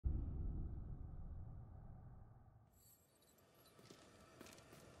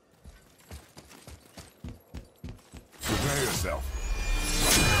yourself.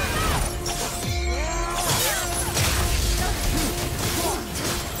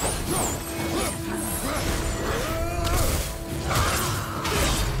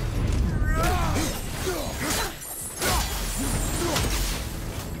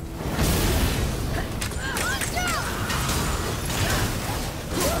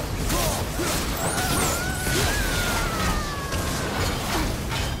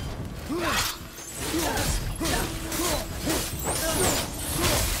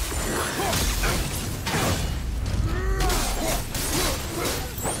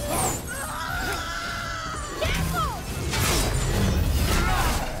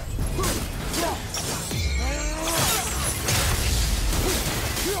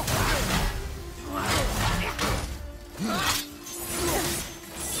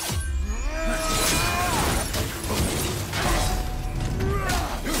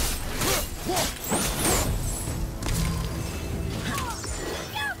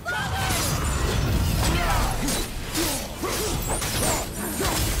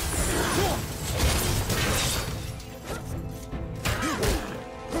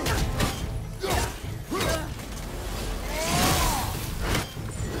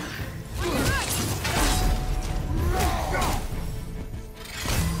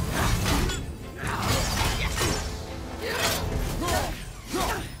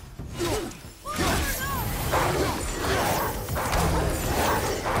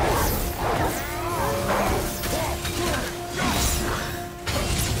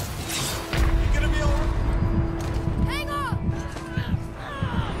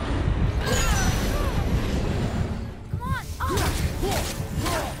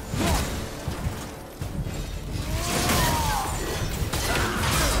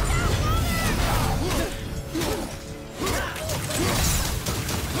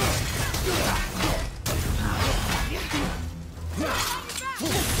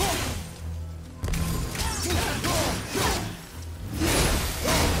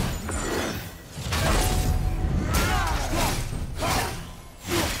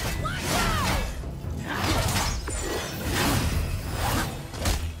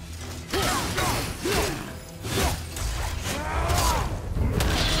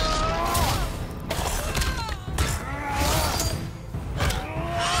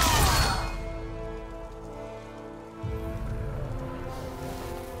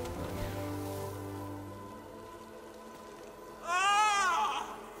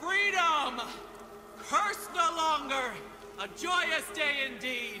 A joyous day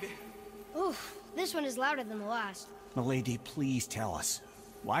indeed! Oof, this one is louder than the last. Milady, please tell us.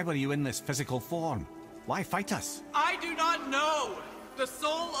 Why were you in this physical form? Why fight us? I do not know! The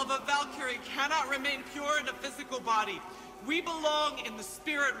soul of a Valkyrie cannot remain pure in a physical body. We belong in the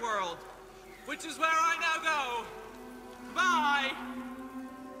spirit world, which is where I now go. Bye!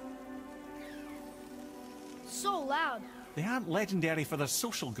 So loud. They aren't legendary for their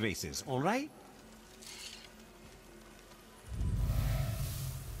social graces, all right?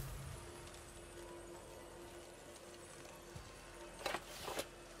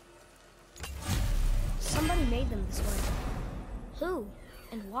 Somebody made them this way. Who?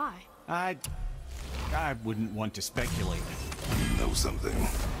 And why? I wouldn't want to speculate. You know something?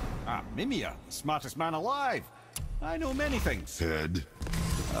 Ah, Mimir, the smartest man alive. I know many things. Head?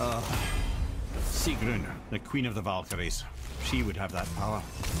 Sigrun, the Queen of the Valkyries. She would have that power.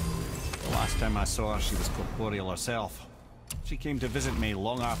 The last time I saw her, she was corporeal herself. She came to visit me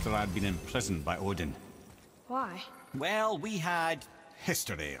long after I'd been imprisoned by Odin. Why? Well, we had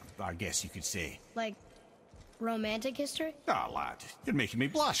history, I guess you could say. Like, romantic history? Ah, lad, you're making me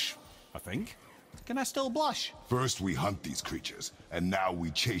blush, I think. Can I still blush? First we hunt these creatures, and now we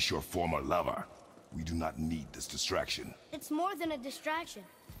chase your former lover. We do not need this distraction. It's more than a distraction.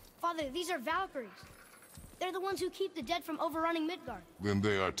 Father, these are Valkyries. They're the ones who keep the dead from overrunning Midgard. Then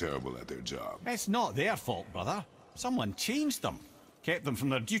they are terrible at their job. It's not their fault, brother. Someone changed them. Kept them from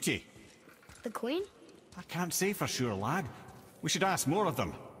their duty. The Queen? I can't say for sure, lad. We should ask more of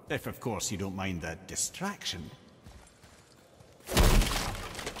them. If, of course, you don't mind the distraction.